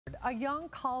A young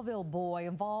Colville boy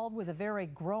involved with a very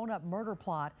grown-up murder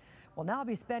plot will now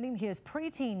be spending his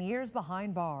preteen years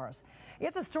behind bars.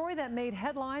 It's a story that made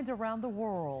headlines around the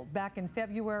world. Back in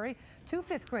February, two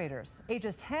fifth graders,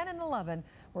 ages 10 and 11,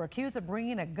 were accused of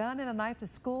bringing a gun and a knife to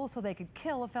school so they could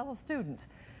kill a fellow student.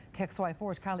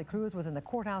 KXLY4's Kylee Cruz was in the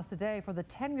courthouse today for the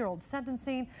 10-year-old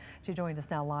sentencing. She joins us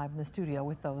now live in the studio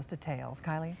with those details.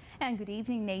 Kylee. And good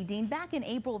evening, Nadine. Back in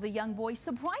April, the young boy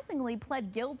surprisingly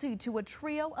pled guilty to a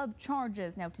trio of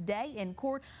charges. Now today in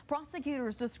court,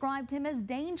 prosecutors described him as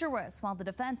dangerous, while the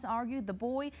defense argued the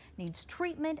boy needs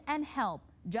treatment and help.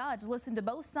 Judge listened to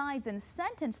both sides and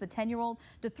sentenced the 10-year-old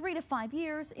to 3 to 5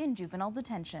 years in juvenile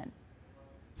detention.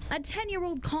 A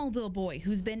 10-year-old Colville boy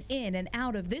who's been in and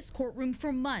out of this courtroom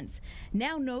for months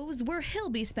now knows where he'll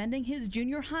be spending his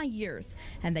junior high years,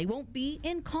 and they won't be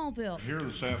in Colville. Here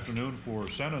this afternoon for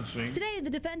sentencing. Today, the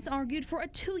defense argued for a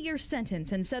 2-year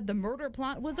sentence and said the murder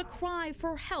plot was a cry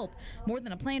for help more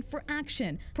than a plan for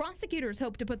action. Prosecutors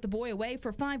hope to put the boy away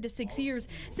for 5 to 6 years,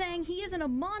 saying he isn't a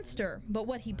monster, but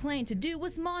what he planned to do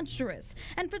was monstrous.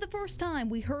 And for the first time,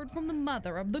 we heard from the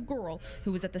mother of the girl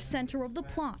who was at the center of the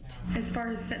plot. As far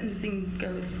as sentencing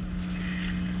goes,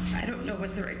 I don't know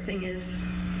what the right thing is.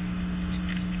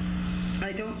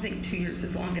 I don't think 2 years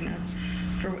is long enough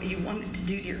for what you wanted to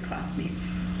do to your classmates.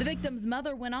 The victim's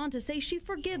mother went on to say she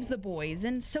forgives the boys,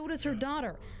 and so does her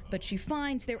daughter, but she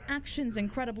finds their actions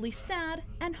incredibly sad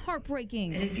and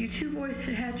heartbreaking. And if you two boys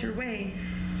had had your way,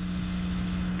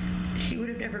 she would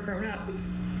have never grown up.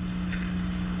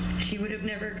 She would have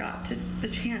never got to the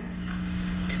chance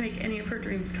to make any of her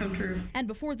dreams come true. And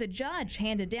before the judge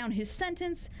handed down his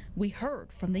sentence, we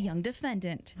heard from the young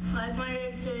defendant. Like my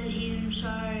dad said, he's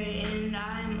sorry, and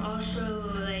I'm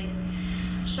also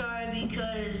sorry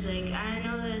because I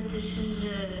know that this is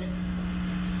a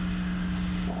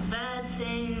bad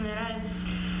thing that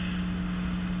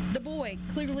The boy,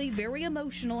 clearly very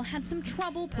emotional, had some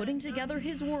trouble putting together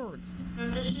his words.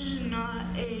 This is not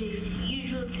a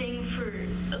usual thing for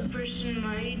a person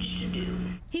my age to do.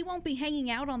 He won't be hanging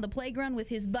out on the playground with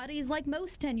his buddies like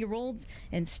most 10-year-olds.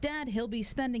 Instead, he'll be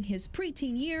spending his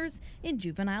preteen years in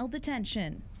juvenile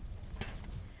detention.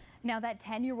 Now that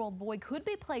 10-year-old boy could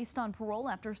be placed on parole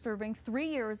after serving 3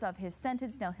 years of his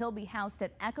sentence. Now he'll be housed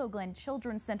at Echo Glen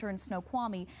Children's Center in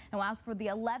Snoqualmie. Now as for the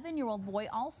 11-year-old boy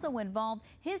also involved,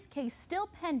 his case still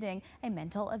pending a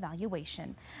mental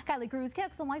evaluation. Kylee Cruz,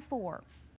 KXLY4.